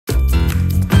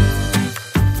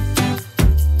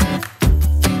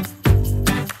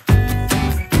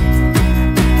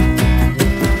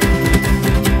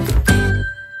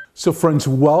So friends,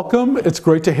 welcome. It's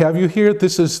great to have you here.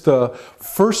 This is the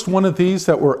first one of these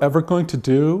that we're ever going to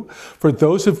do. For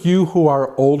those of you who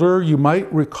are older, you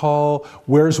might recall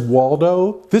Where's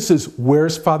Waldo? This is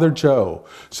Where's Father Joe?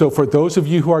 So for those of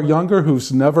you who are younger,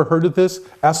 who's never heard of this,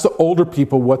 ask the older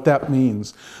people what that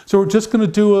means. So we're just going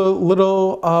to do a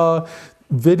little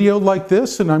video like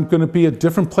this, and I'm going to be at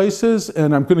different places,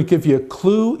 and I'm going to give you a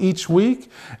clue each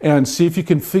week and see if you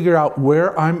can figure out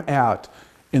where I'm at.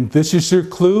 And this is your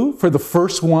clue for the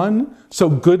first one. So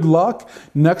good luck.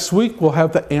 Next week, we'll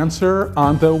have the answer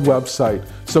on the website.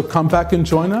 So come back and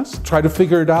join us, try to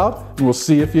figure it out, and we'll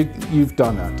see if you've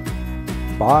done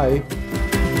it. Bye.